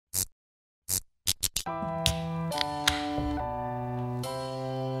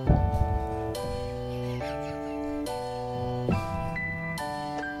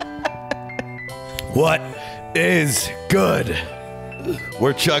What is good?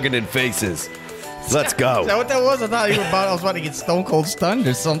 We're chugging in faces. Let's go. Is that what that was? I thought I was about to get stone cold stunned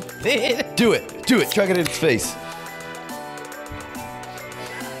or something. Do it. Do it. Chug it in its face.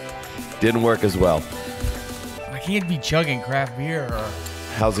 Didn't work as well. I can't be chugging craft beer.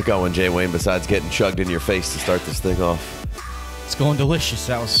 How's it going, Jay Wayne, besides getting chugged in your face to start this thing off? It's going delicious.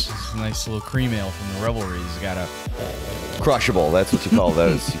 That was a nice little cream ale from the Revelries. Got a Crushable. That's what you call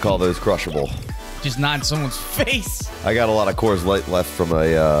those. You call those crushable. just not in someone's face. I got a lot of Coors Light left from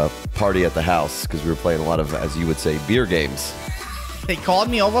a party at the house because we were playing a lot of, as you would say, beer games. They called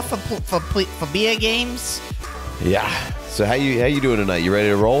me over for beer games. Yeah. So how you doing tonight? You ready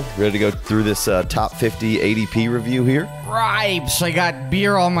to roll? Ready to go through this top 50 ADP review here? Bribes. I got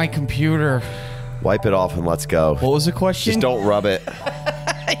beer on my computer. Wipe it off and let's go. What was the question? Just don't rub it.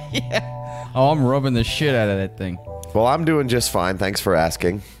 Yeah. Oh, I'm rubbing the shit out of that thing. Well, I'm doing just fine. Thanks for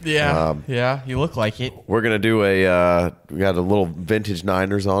asking. Yeah. Yeah, you look like it. We're going to do we got a little vintage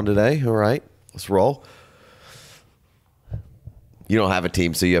Niners on today. All right. Let's roll. You don't have a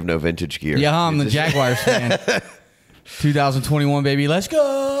team, so you have no vintage gear. Yeah, I'm the Jaguars fan. 2021, baby. Let's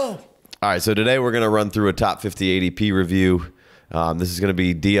go. All right. So today we're going to run through a top 50 ADP review. This is going to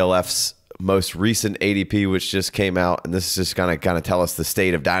be DLF's most recent ADP, which just came out, and this is just going to kind of tell us the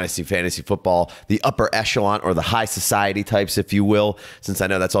state of Dynasty fantasy football, the upper echelon or the high society types, if you will, since I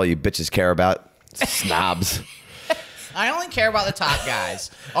know that's all you bitches care about. Snobs. I only care about the top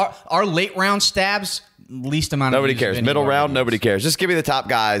guys. Our late round stabs, least amount of Nobody cares. Middle round, nobody cares. Just give me the top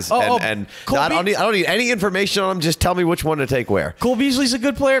guys, and I don't need any information on them. Just tell me which one to take where. Cole Beasley's a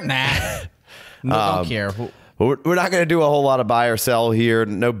good player? Nah. Don't care. We're not going to do a whole lot of buy or sell here.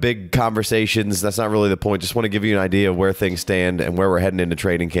 No big conversations. That's not really the point. Just want to give you an idea of where things stand and where we're heading into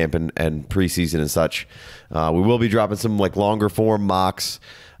training camp and preseason and such. We will be dropping some like longer form mocks,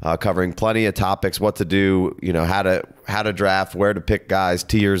 covering plenty of topics, what to do, how to draft, where to pick guys,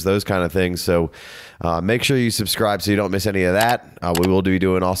 tiers, those kind of things. So make sure you subscribe so you don't miss any of that. We will be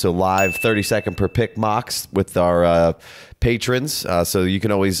doing also live 30-second per pick mocks with our patrons, so you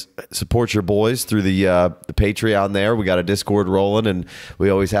can always support your boys through the Patreon there. We got a Discord rolling, and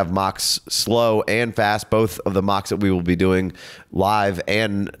we always have mocks slow and fast. Both of the mocks that we will be doing live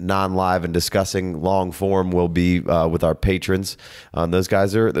and non-live and discussing long form will be with our patrons. Those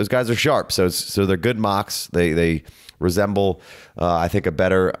guys are sharp, so they're good mocks. They resemble, I think, a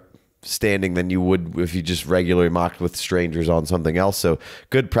better standing than you would if you just regularly mocked with strangers on something else. So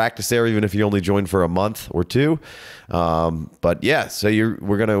good practice there, even if you only joined for a month or two. But yeah, so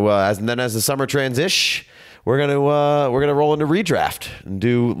we're gonna as the summer transition, we're gonna roll into redraft and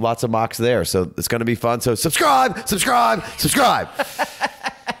do lots of mocks there. So it's gonna be fun. So subscribe.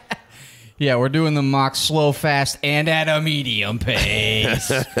 Yeah, we're doing the mock slow, fast, and at a medium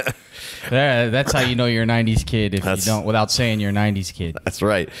pace. That's how you know you're a 90s kid if you don't, without saying you're a 90s kid. That's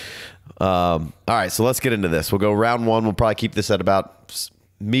right. All right, so let's get into this. We'll go round one. We'll probably keep this at about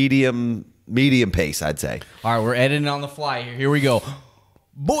medium pace, I'd say. All right, we're editing on the fly here. Here we go.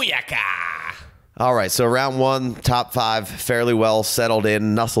 Booyaka! All right, so round one, top five, fairly well settled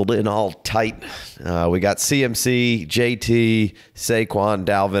in, nestled in all tight. We got CMC, JT, Saquon,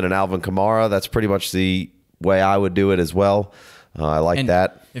 Dalvin, and Alvin Kamara. That's pretty much the way I would do it as well. I like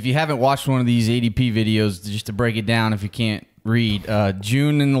that. If you haven't watched one of these ADP videos, just to break it down, if you can't read,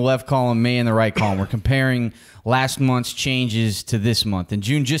 June in the left column, May in the right column. We're comparing last month's changes to this month. And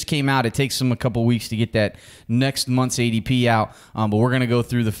June just came out. It takes them a couple weeks to get that next month's ADP out. But we're going to go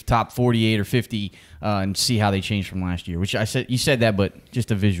through the top 48 or 50 and see how they changed from last year. Which you said that, but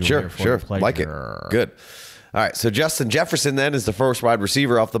just a visual. Sure. Like it. Good. All right, so Justin Jefferson then is the first wide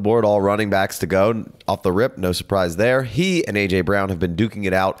receiver off the board, all running backs to go. Off the rip, no surprise there. He and A.J. Brown have been duking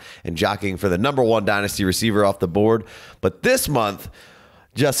it out and jockeying for the #1 Dynasty receiver off the board. But this month,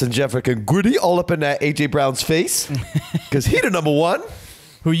 Justin Jefferson gritty all up in that A.J. Brown's face because he the #1.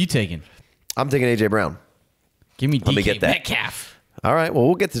 Who are you taking? I'm taking A.J. Brown. Give me DK Let me get that. Metcalf. All right, well,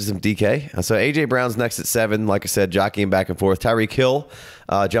 we'll get to some DK. So A.J. Brown's next at 7. Like I said, jockeying back and forth. Tyreek Hill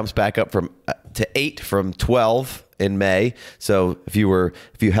jumps back up to 8 from 12 in May. So if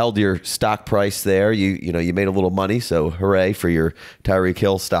you held your stock price there, you made a little money. So hooray for your Tyreek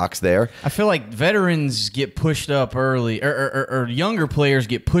Hill stocks there. I feel like veterans get pushed up early, or younger players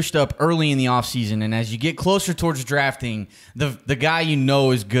get pushed up early in the offseason, and as you get closer towards drafting, the guy you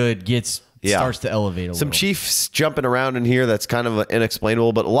know is good starts to elevate a little. Some Chiefs jumping around in here that's kind of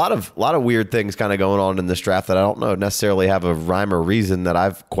inexplainable, but a lot of weird things kind of going on in this draft that I don't know necessarily have a rhyme or reason that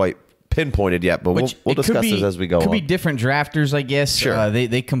I've quite pinpointed yet, but we'll discuss this as we go on. Could be different drafters, I guess. Sure.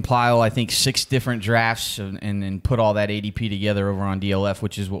 They compile, I think, 6 different drafts and put all that ADP together over on DLF,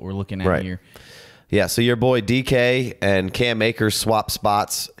 which is what we're looking at here. Yeah, so your boy DK and Cam Akers swap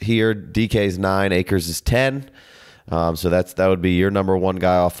spots here. DK's 9, Akers is 10. So that would be your number 1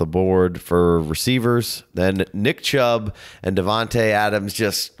 guy off the board for receivers. Then Nick Chubb and Devontae Adams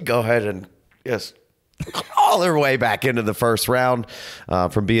just go ahead and just all their way back into the first round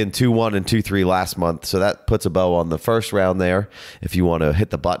from being 2-1 and 2-3 last month. So that puts a bow on the first round there. If you want to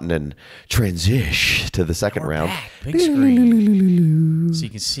hit the button and transition to the second round. Big screen. So you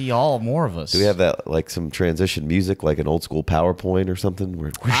can see more of us. Do we have that, like some transition music, like an old school PowerPoint or something?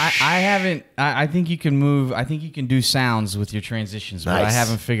 Where I haven't. I think you can move. I think you can do sounds with your transitions, but I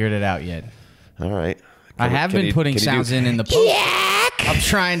haven't figured it out yet. All right. I have been putting sounds in the post. I'm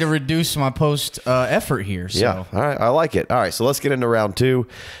trying to reduce my post effort here. So. Yeah, all right, I like it. All right, so let's get into round 2.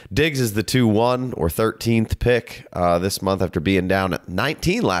 Diggs is the 2-1 or 13th pick this month after being down at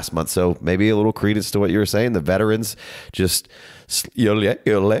 19 last month. So maybe a little credence to what you were saying. The veterans just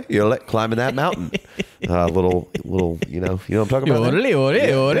climbing that mountain. Little, you know what I'm talking about?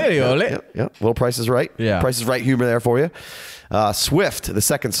 Yeah. Little Price is Right. Yeah. Price is Right humor there for you. Swift, the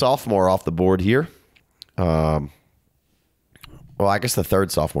second sophomore off the board here. Well, I guess the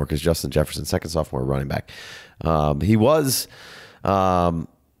third sophomore because Justin Jefferson, second sophomore running back. He was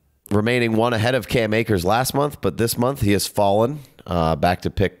remaining 1 ahead of Cam Akers last month, but this month he has fallen back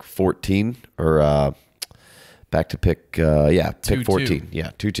to pick 14 or back to pick, pick 14. Yeah,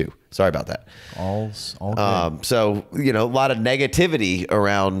 2-2. Sorry about that. All good. So, a lot of negativity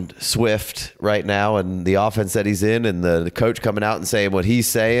around Swift right now and the offense that he's in and the coach coming out and saying what he's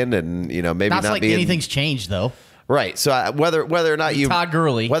saying and, maybe not like being... anything's changed, though. Right. So whether or not Todd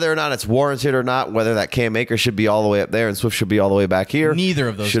Gurley, whether or not it's warranted or not, whether that Cam Akers should be all the way up there and Swift should be all the way back here. Neither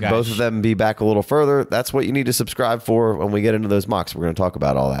of those should guys. both of them be back a little further. That's what you need to subscribe for when we get into those mocks. We're going to talk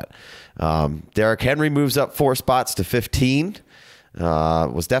about all that. Derrick Henry moves up 4 spots to 15.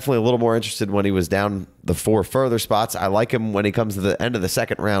 Was definitely a little more interested when he was down the 4 further spots. I like him when he comes to the end of the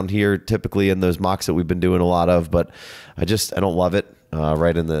second round here, typically in those mocks that we've been doing a lot of, but I don't love it.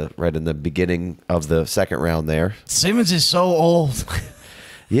 Right in the beginning of the second round there. Simmons is so old.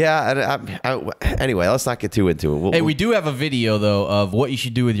 Yeah. Anyway, let's not get too into it. We do have a video though of what you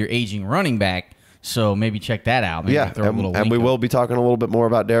should do with your aging running back. So maybe check that out. Maybe and we will be talking a little bit more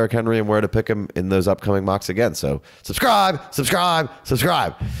about Derrick Henry and where to pick him in those upcoming mocks again. So subscribe.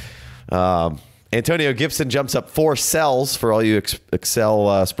 Antonio Gibson jumps up 4 cells for all you Excel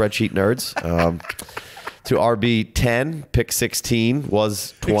spreadsheet nerds. To RB 10, pick 16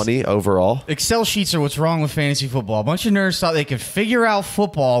 was 20 overall. Excel sheets are what's wrong with fantasy football. A bunch of nerds thought they could figure out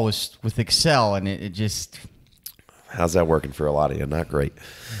football with Excel, and it just... How's that working for a lot of you? Not great.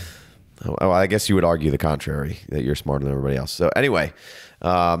 Oh, I guess you would argue the contrary, that you're smarter than everybody else. So anyway,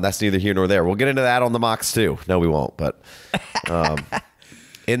 that's neither here nor there. We'll get into that on the mocks too. No, we won't. But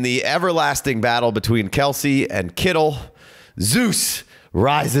in the everlasting battle between Kelsey and Kittle, Zeus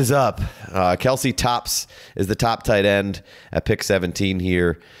rises up. Kelsey is the top tight end at pick 17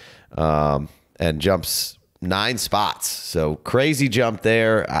 here and jumps 9 spots. So crazy jump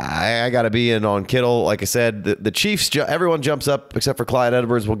there. I got to be in on Kittle. Like I said, the Chiefs, everyone jumps up except for Clyde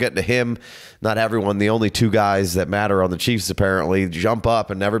Edwards. We'll get to him. Not everyone. The only 2 guys that matter on the Chiefs apparently jump up,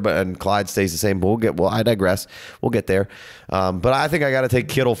 and everybody and Clyde stays the same. But I digress. We'll get there. But I think I got to take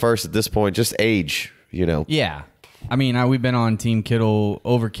Kittle first at this point. Just age, Yeah. I mean, we've been on Team Kittle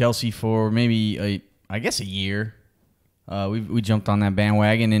over Kelsey for maybe, a year. We jumped on that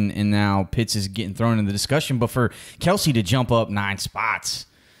bandwagon, and now Pitts is getting thrown in the discussion. But for Kelsey to jump up 9 spots,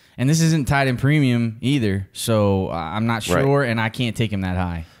 and this isn't tight end premium either, so I'm not sure, and I can't take him that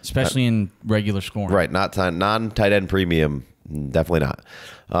high, especially in regular scoring. Right, non-tight end premium, definitely not.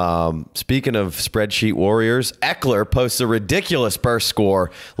 Speaking of spreadsheet warriors, Eckler posts a ridiculous burst score,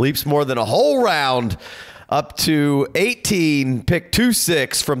 leaps more than a whole round, up to 18, pick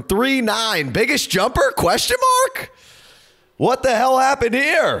 2-6 from 3-9. Biggest jumper? Question mark? What the hell happened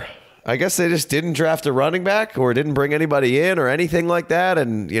here? I guess they just didn't draft a running back or didn't bring anybody in or anything like that.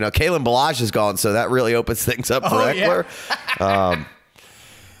 And, Kalen Balazs is gone, so that really opens things up for Eckler.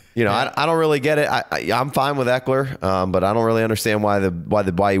 Yeah. I don't really get it. I'm fine with Eckler, but I don't really understand why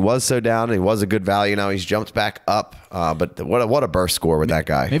he was so down. He was a good value. Now he's jumped back up. But what a burst score with that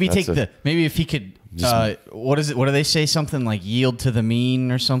guy. Maybe maybe if he could. What do they say? Something like yield to the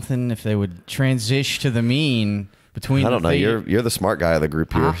mean or something. If they would transition to the mean between I don't know. the You're the smart guy of the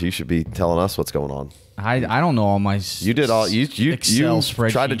group here. You should be telling us what's going on. I don't know all my You did all you Excel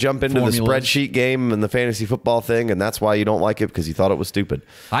tried to jump into formulas. the spreadsheet game and the fantasy football thing, and that's why you don't like it, because you thought it was stupid.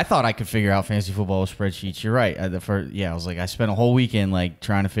 I thought I could figure out fantasy football with spreadsheets. You're right. I was like, I spent a whole weekend like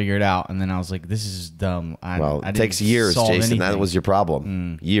trying to figure it out, and then I was like, this is dumb. I It didn't takes years, solve Jason. That anything. was your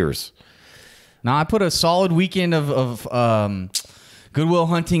problem. Years. No, I put a solid weekend of Goodwill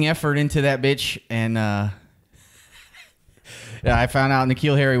Hunting effort into that bitch, and yeah, I found out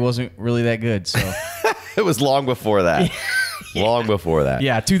N'Keal Harry wasn't really that good. So It was long before that. Long before that.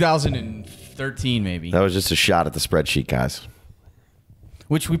 yeah, 2013 maybe. That was just a shot at the spreadsheet, guys.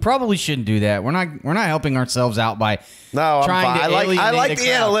 Which we probably shouldn't do that. We're not helping ourselves out by No, I'm trying fine. to I like alienate the a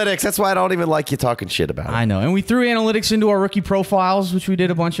crowd. analytics. That's why I don't even like you talking shit about it. I know, and we threw analytics into our rookie profiles, which we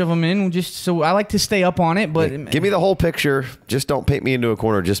did a bunch of them in. Just so I like to stay up on it, but Give me the whole picture. Just don't paint me into a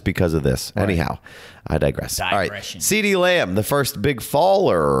corner just because of this. Right. Anyhow, I digress. All right. CeeDee Lamb, the first big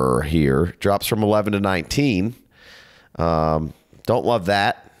faller here, drops from 11 to 19. Don't love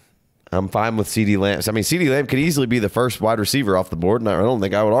that. I'm fine with CeeDee Lamb. I mean, CeeDee Lamb could easily be the first wide receiver off the board, and I don't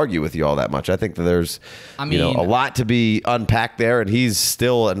think I would argue with you all that much. I think that there's a lot to be unpacked there, and he's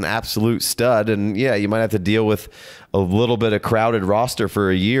still an absolute stud. And, yeah, you might have to deal with a little bit of crowded roster for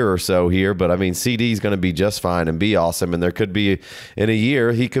a year or so here, but, I mean, CD's going to be just fine and be awesome, and there could be, in a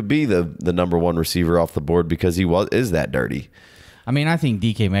year, he could be the number one receiver off the board because he is that dirty. I mean, I think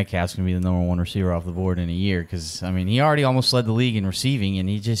DK Metcalf's going to be the number one receiver off the board in a year because, I mean, he already almost led the league in receiving, and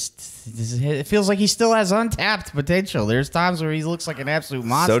it feels like he still has untapped potential. There's times where he looks like an absolute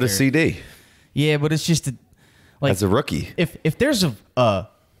monster. So does CD. Yeah, but it's just as a rookie. If there's a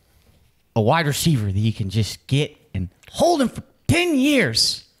wide receiver that you can just get and hold him for 10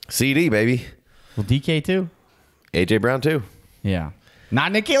 years. CD, baby. Well, DK too? AJ Brown too. Yeah.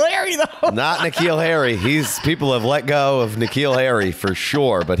 Not N'Keal Harry, though. Not N'Keal Harry. People have let go of N'Keal Harry for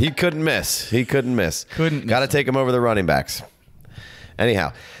sure, but he couldn't miss. Got to take him over the running backs.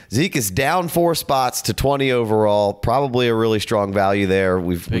 Anyhow, Zeke is down 4 spots to 20 overall. Probably a really strong value there.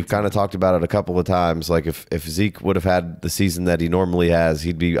 We've kind of talked about it a couple of times. Like if Zeke would have had the season that he normally has,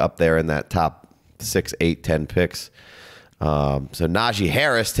 he'd be up there in that top 6, 8, 10 picks. So Najee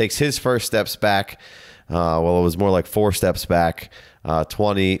Harris takes his first steps back. Well, it was more like 4 steps back.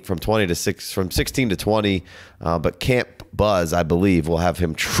 16 to 20, but Camp Buzz, I believe, will have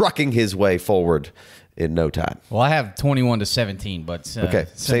him trucking his way forward in no time. Well, I have 21 to 17, but okay,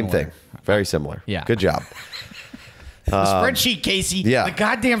 same thing, very similar. Yeah, good job. The spreadsheet, Casey. Yeah, the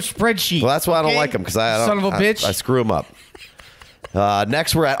goddamn spreadsheet. Well, that's why I don't like him because I son of a bitch. I screw him up.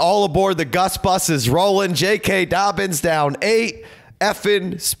 Next, we're at all aboard the Gus buses, rolling. J.K. Dobbins down 8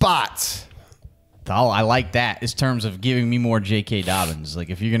 effing spots. Oh, I like that in terms of giving me more J.K. Dobbins. Like,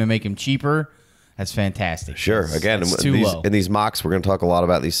 if you're going to make him cheaper, that's fantastic. Sure. Again, in these mocks, we're going to talk a lot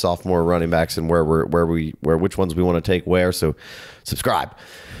about these sophomore running backs and which ones we want to take where. So, subscribe.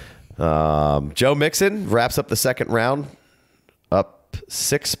 Joe Mixon wraps up the second round, up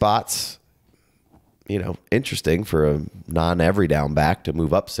 6 spots. Interesting for a non-every down back to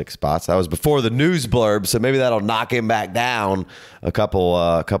move up 6 spots. That was before the news blurb, so maybe that'll knock him back down a couple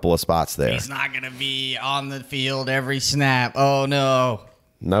of spots there. He's not going to be on the field every snap. Oh, no.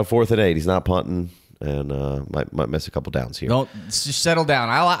 No 4th and 8. He's not punting, and might miss a couple downs here. Don't just settle down.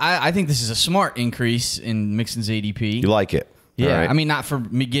 I think this is a smart increase in Mixon's ADP. You like it? Yeah. Right. I mean, not for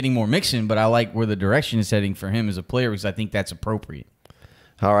me getting more Mixon, but I like where the direction is heading for him as a player because I think that's appropriate.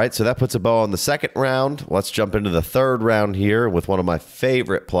 All right, so that puts a bow on the second round. Let's jump into the third round here with one of my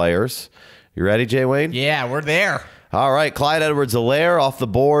favorite players. You ready, Jay Wayne? Yeah, we're there. All right, Clyde Edwards-Helaire off the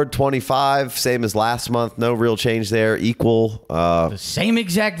board, 25, same as last month. No real change there, equal. The same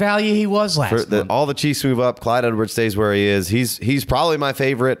exact value he was last month. All the Chiefs move up. Clyde Edwards stays where he is. He's probably my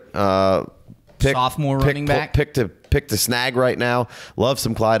favorite sophomore running back. Pick to snag right now. Love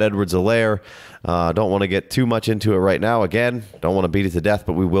some Clyde Edwards-Helaire. Don't want to get too much into it right now. Again, don't want to beat it to death,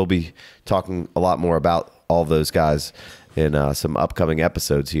 but we will be talking a lot more about all those guys in some upcoming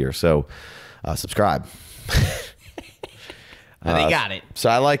episodes here. So subscribe. They got it. So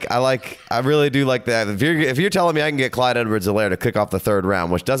I really do like that. If you're telling me I can get Clyde Edwards-Helaire to kick off the third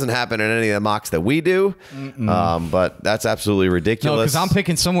round, which doesn't happen in any of the mocks that we do, but that's absolutely ridiculous. No, because I'm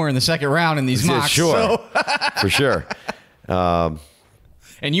picking somewhere in the second round in these mocks. Sure, so. For sure.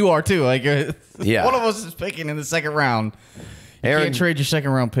 And you are too. Like, yeah. One of us is picking in the second round. You can't trade your second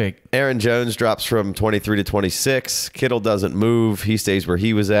round pick. Aaron Jones drops from 23 to 26. Kittle doesn't move. He stays where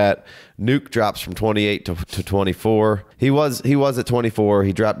he was at. Nuke drops from 28 to 24. He was at 24.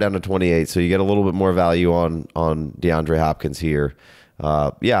 He dropped down to 28. So you get a little bit more value on DeAndre Hopkins here.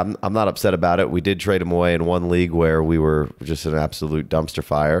 yeah, I'm not upset about it. We did trade him away in one league where we were just an absolute dumpster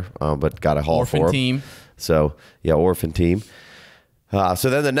fire, but got a haul for him. Orphan team. So, yeah, orphan team. So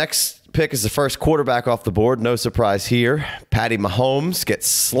then the next pick is the first quarterback off the board. No surprise here. Patty Mahomes gets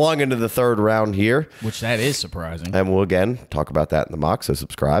slung into the third round here. Which that is surprising. And we'll, again, talk about that in the mock, so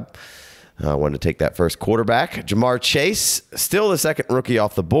subscribe. Wanted to take that first quarterback. Jamar Chase, still the second rookie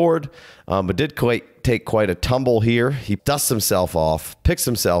off the board, but did take quite a tumble here. He dusts himself off, picks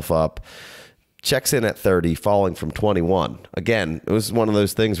himself up, checks in at 30, falling from 21. Again, it was one of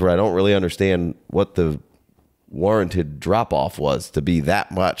those things where I don't really understand what the warranted drop-off was to be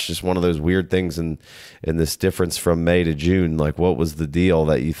that much. Just one of those weird things in this difference from May to June. Like, what was the deal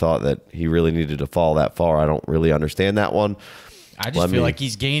that you thought that he really needed to fall that far? I don't really understand that one. I just feel like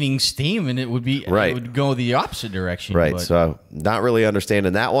he's gaining steam, and it would go the opposite direction. Right. But. So not really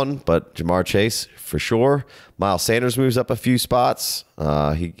understanding that one, but Jamar Chase for sure. Miles Sanders moves up a few spots.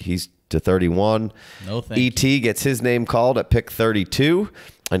 He's to 31. No thank ET gets his name called at pick 32.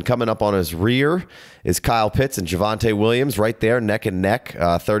 And coming up on his rear is Kyle Pitts and Javonte Williams right there, neck and neck,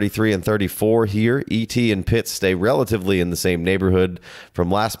 33 and 34 here. ET and Pitts stay relatively in the same neighborhood from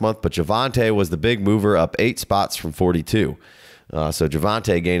last month, but Javonte was the big mover, up 8 spots from 42. So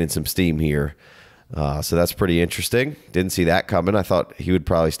Javonte gaining some steam here. So that's pretty interesting. Didn't see that coming. I thought he would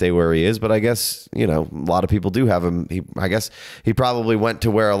probably stay where he is, but I guess, a lot of people do have him. I guess he probably went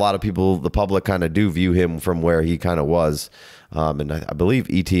to where a lot of people, the public, kind of do view him from where he kind of was. And I believe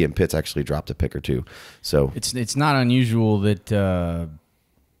ET and Pitts actually dropped a pick or two. So it's not unusual that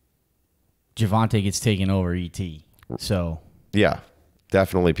Javonte gets taken over ET. So yeah,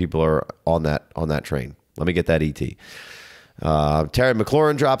 definitely people are on that train. Let me get that ET. Terry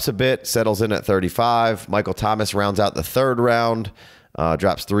McLaurin drops a bit, settles in at 35. Michael Thomas rounds out the third round,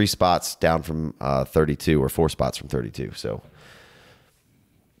 drops 3 spots down from 32, or 4 spots from 32. So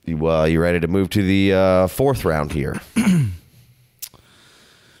you ready to move to the fourth round here?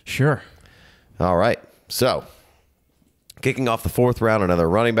 Sure. All right. So kicking off the fourth round, another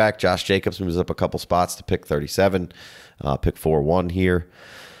running back. Josh Jacobs moves up a couple spots to pick 37, pick 4-1 here.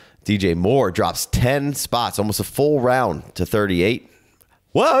 DJ Moore drops 10 spots, almost a full round, to 38.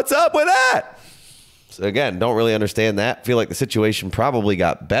 What's up with that? So again, don't really understand that. Feel like the situation probably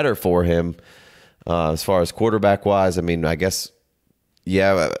got better for him as far as quarterback-wise. I mean, I guess,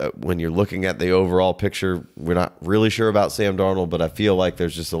 yeah, when you're looking at the overall picture, we're not really sure about Sam Darnold, but I feel like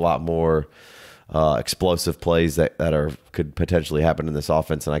there's just a lot more explosive plays that could potentially happen in this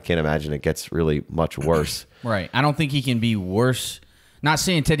offense, and I can't imagine it gets really much worse. Right. I don't think he can be worse. Not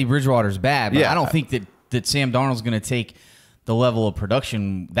saying Teddy Bridgewater's bad, but yeah. I don't think that Sam Darnold's going to take the level of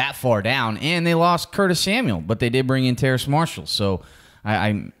production that far down. And they lost Curtis Samuel, but they did bring in Terrace Marshall. So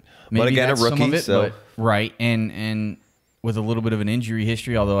maybe but again, that's a rookie, some of it, so. but, right. And with a little bit of an injury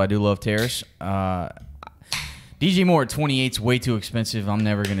history, although I do love Terrace. DJ Moore at 28 is way too expensive. I'm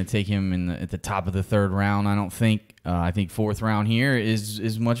never going to take him at the top of the third round, I don't think. I think fourth round here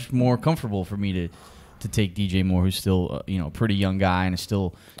is much more comfortable for me to take DJ Moore, who's still a pretty young guy and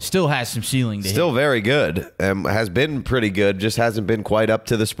still has some ceiling to hit. Still very good. Has been pretty good, just hasn't been quite up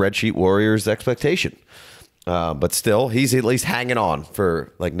to the spreadsheet Warriors' expectation. But still, he's at least hanging on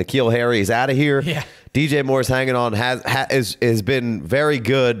for, like, N'Keal Harry is out of here. Yeah. DJ Moore's hanging on, has been very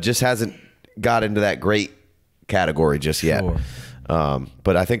good, just hasn't got into that great category just yet. Sure.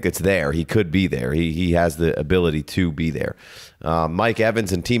 But I think it's there. He could be there. He has the ability to be there. Mike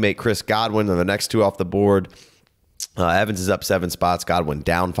Evans and teammate Chris Godwin are the next two off the board. Evans is up 7 spots. Godwin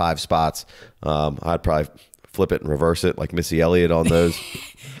down 5 spots. I'd probably flip it and reverse it like Missy Elliott on those.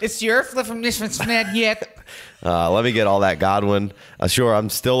 It's your flip from this one's not yet. Let me get all that Godwin. Sure, I'm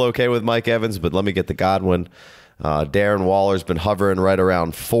still okay with Mike Evans, but let me get the Godwin. Darren Waller's been hovering right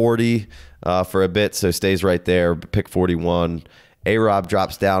around 40 for a bit, so stays right there. Pick 41. A-Rob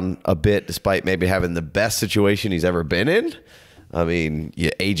drops down a bit despite maybe having the best situation he's ever been in. I mean, you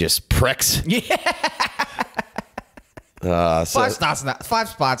ageist pricks. Yeah. 5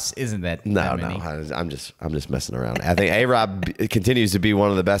 spots isn't that many. I'm just messing around. I think A-Rob continues to be one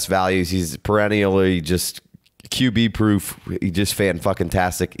of the best values. He's perennially just QB proof. He's just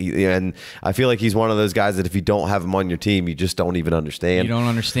fan-fucking-tastic. And I feel like he's one of those guys that if you don't have him on your team, you just don't even understand. You don't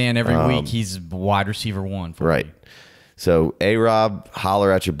understand. Every week he's wide receiver 1 for right. me. So, A-Rob,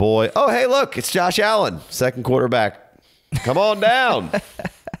 holler at your boy. Oh, hey, look, it's Josh Allen, second quarterback. Come on down.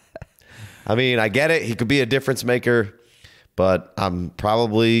 I mean, I get it. He could be a difference maker, but I'm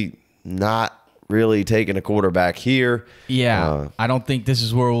probably not really taking a quarterback here. Yeah, I don't think this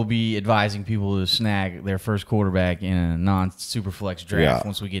is where we'll be advising people to snag their first quarterback in a non-superflex draft. Yeah.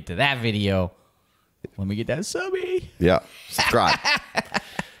 Once we get to that video, Let me get that subby. Yeah. Subscribe.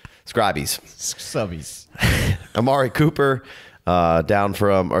 Scribies. Subbies. Amari Cooper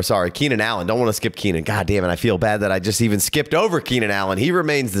Keenan Allen. Don't want to skip Keenan. God damn it. I feel bad that I just even skipped over Keenan Allen. He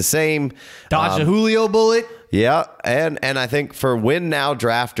remains the same. Dodge a Julio bullet. Yeah, and I think for win now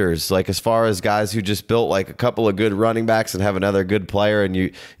drafters, like as far as guys who just built like a couple of good running backs and have another good player, and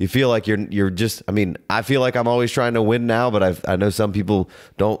you feel like you're just. I mean, I feel like I'm always trying to win now, but I know some people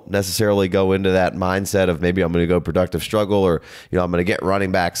don't necessarily go into that mindset of maybe I'm going to go productive struggle, or I'm going to get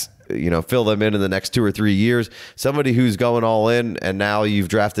running backs, fill them in the next 2 or 3 years. Somebody who's going all in, and now you've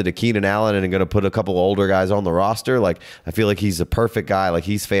drafted a Keenan Allen and going to put a couple of older guys on the roster. Like, I feel like he's a perfect guy. Like,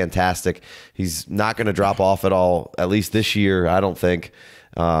 he's fantastic. He's not going to drop off at all, at least this year, I don't think.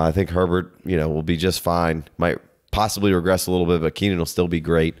 I think Herbert, will be just fine. Might possibly regress a little bit, but Keenan will still be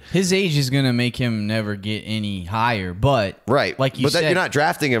great. His age is going to make him never get any higher, but right. Like you said, you're not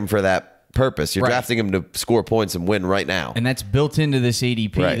drafting him for that purpose. You're right. drafting him to score points and win right now. And that's built into this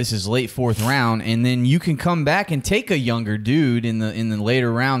ADP. Right. This is late 4th round, and then you can come back and take a younger dude in the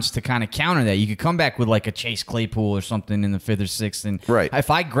later rounds to kind of counter that. You could come back with like a Chase Claypool or something in the 5th or 6th. And right.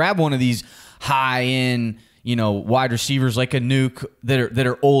 if I grab one of these high-end, wide receivers like a Nuke that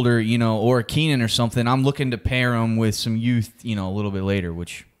are older, or a Keenan or something, I'm looking to pair them with some youth, a little bit later,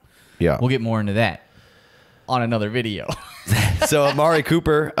 which we'll get more into that on another video. So Amari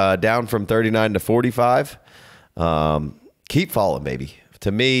Cooper down from 39 to 45. Keep falling, baby.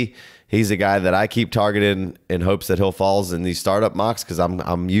 To me, he's a guy that I keep targeting in hopes that he'll falls in these startup mocks, because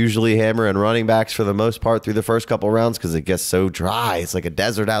I'm usually hammering running backs for the most part through the first couple rounds because it gets so dry. It's like a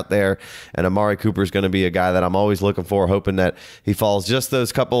desert out there, and Amari Cooper is going to be a guy that I'm always looking for, hoping that he falls just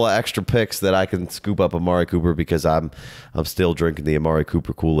those couple of extra picks that I can scoop up Amari Cooper, because I'm still drinking the Amari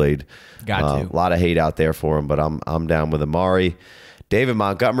Cooper Kool-Aid. Got to. A lot of hate out there for him, but I'm down with Amari. David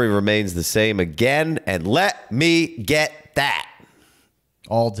Montgomery remains the same again, and let me get that.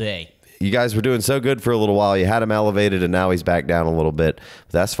 All day. You guys were doing so good for a little while. You had him elevated, and now he's back down a little bit.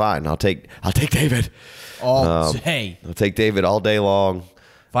 But that's fine. I'll take David All day. I'll take David all day long.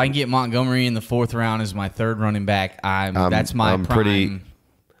 If I can get Montgomery in the 4th round as my 3rd running back, that's my prime.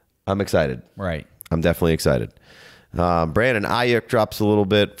 I'm excited. Right. I'm definitely excited. Brandon Ayuk drops a little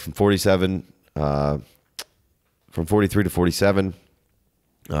bit from 43 to 47.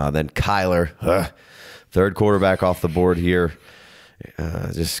 Then Kyler, 3rd quarterback off the board here.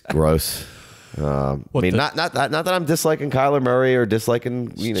 Just gross. Not that I'm disliking Kyler Murray or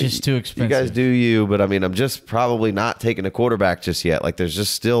disliking, just too expensive. You guys do you, but I mean, I'm just probably not taking a quarterback just yet. Like, there's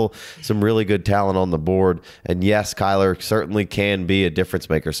just still some really good talent on the board, and yes, Kyler certainly can be a difference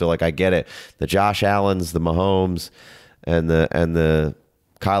maker. So like, I get it. The Josh Allens, the Mahomes, and the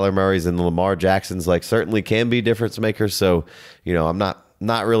Kyler Murrays and the Lamar Jacksons, like, certainly can be difference makers. So I'm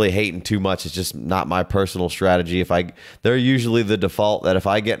not really hating too much. It's just not my personal strategy. They're usually the default that if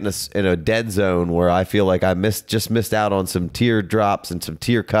I get in a dead zone where I feel like I just missed out on some tier drops and some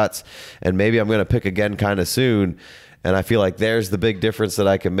tier cuts, and maybe I'm going to pick again kind of soon, and I feel like there's the big difference that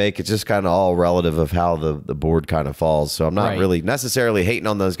I can make. It's just kind of all relative of how the board kind of falls. So I'm not really necessarily hating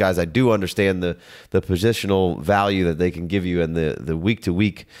on those guys. I do understand the positional value that they can give you, and the week to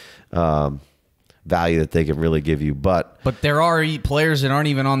week value that they can really give you, but there are players that aren't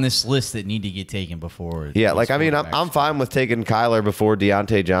even on this list that need to get taken before. Yeah, like, I mean, I'm fine with taking Kyler before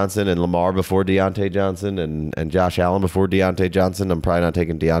Deontay Johnson, and Lamar before Deontay Johnson, and Josh Allen before Deontay Johnson. I'm probably not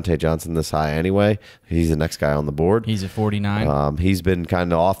taking Deontay Johnson this high anyway. He's the next guy on the board. He's at 49. He's been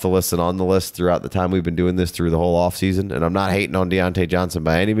kind of off the list and on the list throughout the time we've been doing this through the whole offseason, and I'm not hating on Deontay Johnson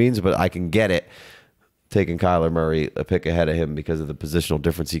by any means, but I can get it taking Kyler Murray a pick ahead of him because of the positional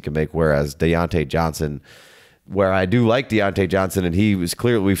difference he can make, whereas Deontay Johnson, where I do like Deontay Johnson, and he was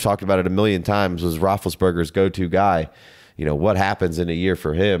clearly, we've talked about it a million times, was Roethlisberger's go-to guy. What happens in a year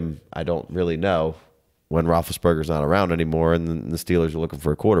for him, I don't really know when Roethlisberger's not around anymore, and the Steelers are looking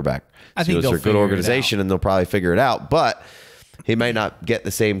for a quarterback. I think they're a good organization, and they'll probably figure it out, but he may not get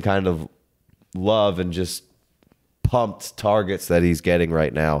the same kind of love and just pumped targets that he's getting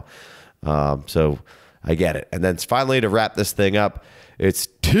right now. So I get it. And then finally, to wrap this thing up, it's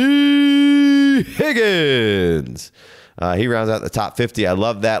T. Higgins. He rounds out the top 50. I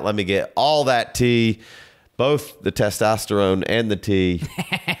love that. Let me get all that T, both the testosterone and the T.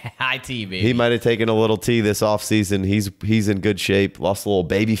 High T, baby. He might have taken a little T this offseason. He's in good shape. Lost a little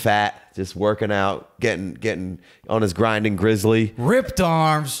baby fat, just working out, getting on his grinding grizzly. Ripped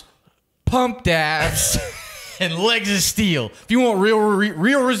arms, pumped abs. And legs of steel. If you want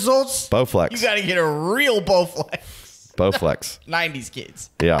real results, Bowflex. You got to get a real Bowflex. Bowflex. 90s kids.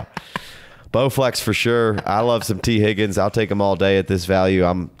 Yeah. Bowflex for sure. I love some T. Higgins. I'll take him all day at this value.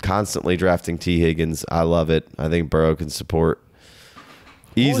 I'm constantly drafting T. Higgins. I love it. I think Burrow can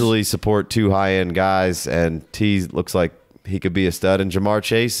easily support two high-end guys, and T looks like he could be a stud. And Jamar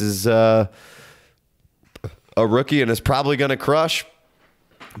Chase is a rookie and is probably going to crush,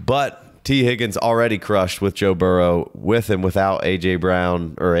 but T. Higgins already crushed with Joe Burrow, with and without A.J.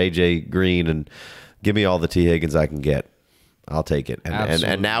 Brown or A.J. Green, and give me all the T. Higgins I can get. I'll take it.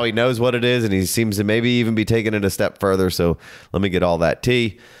 And now he knows what it is, and he seems to maybe even be taking it a step further, so let me get all that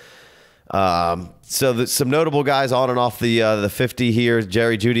T. So some notable guys on and off the 50 here.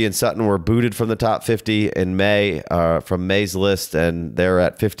 Jerry, Jeudy, and Sutton were booted from the top 50 in May, from May's list, and they're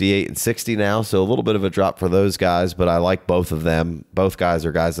at 58 and 60 now, so a little bit of a drop for those guys, but I like both of them. Both guys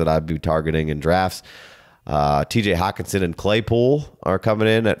are guys that I'd be targeting in drafts. TJ Hawkinson and Claypool are coming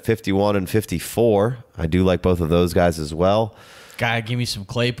in at 51 and 54. I do like both of those guys as well. Gotta give me some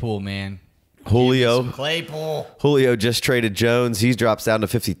Claypool, man. Julio. Some Claypool. Julio just traded Jones. He drops down to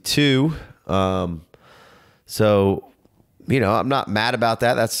 52. So, I'm not mad about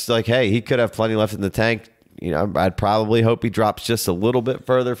that. That's like, hey, he could have plenty left in the tank. I'd probably hope he drops just a little bit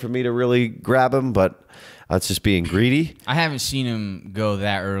further for me to really grab him, but that's just being greedy. I haven't seen him go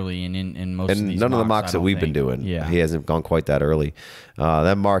that early in most of these none mocks, of the mocks that we've been doing. Yeah. He hasn't gone quite that early.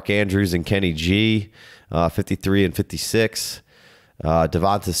 Then Mark Andrews and Kenny G, 53 and 56.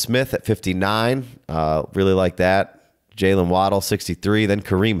 Devonta Smith at 59. Really like that. Jalen Waddle, 63. Then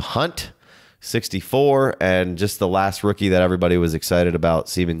Kareem Hunt, 64. And just the last rookie that everybody was excited about,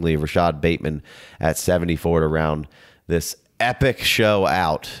 seemingly Rashad Bateman at 74 to round this epic show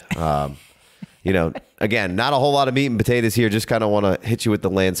out. Again, not a whole lot of meat and potatoes here. Just kind of want to hit you with the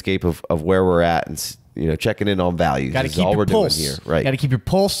landscape of where we're at and, checking in on values. Got to keep all your we're pulse. doing here. Right. Got to keep your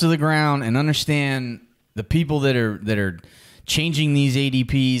pulse to the ground and understand the people that are changing these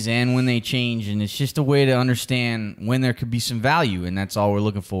ADPs and when they change. And it's just a way to understand when there could be some value. And that's all we're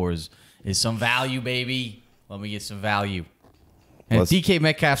looking for is some value, baby. Let me get some value. And if DK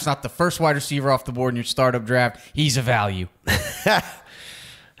Metcalf's not the first wide receiver off the board in your startup draft, he's a value.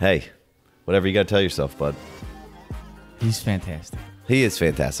 Hey, whatever you got to tell yourself, bud. He's fantastic. He is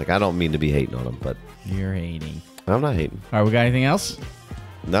fantastic. I don't mean to be hating on him, but You're hating. I'm not hating. All right, we got anything else?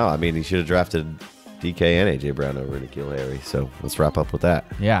 No, I mean, he should have drafted DK and A.J. Brown over N'Keal Harry. So let's wrap up with that.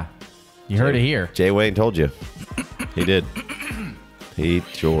 Yeah. You heard it here. Jay Wayne told you. He did. He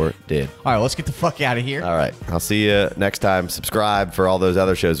sure did. All right, let's get the fuck out of here. All right. I'll see you next time. Subscribe for all those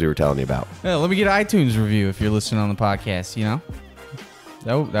other shows we were telling you about. Yeah, let me get an iTunes review if you're listening on the podcast,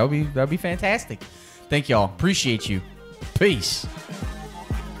 That would be fantastic. Thank y'all. Appreciate you. Peace.